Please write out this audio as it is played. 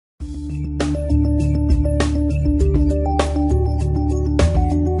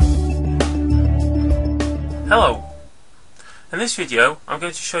Hello! In this video I'm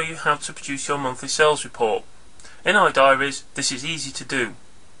going to show you how to produce your monthly sales report. In iDirres this is easy to do.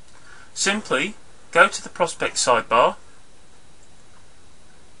 Simply go to the prospect sidebar,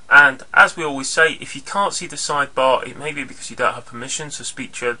 and as we always say, if you can't see the sidebar it may be because you don't have permission, so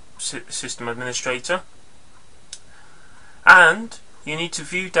speak to your system administrator. And you need to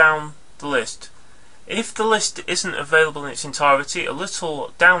view down the list. If the list isn't available in its entirety, a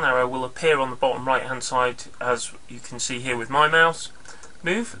little down arrow will appear on the bottom right hand side, as you can see here with my mouse.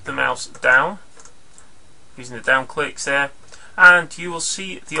 Move the mouse down using the down clicks there, and you will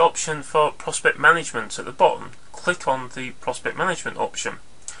see the option for prospect management at the bottom. Click on the prospect management option.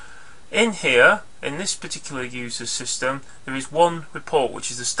 In here, in this particular user system, there is one report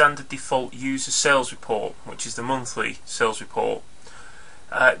which is the standard default user sales report, which is the monthly sales report.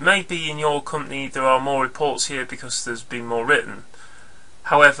 It may be in your company there are more reports here because there's been more written.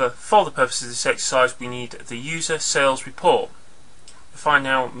 However, for the purposes of this exercise we need the user sales report. If I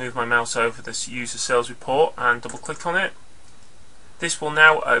now move my mouse over this user sales report and double click on it, this will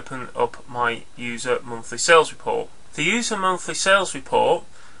now open up my user monthly sales report. The user monthly sales report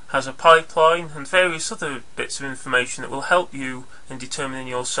has a pipeline and various other bits of information that will help you in determining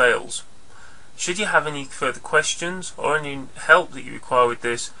your sales. Should you have any further questions or any help that you require with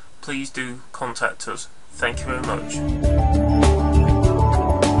this, please do contact us. Thank you very much.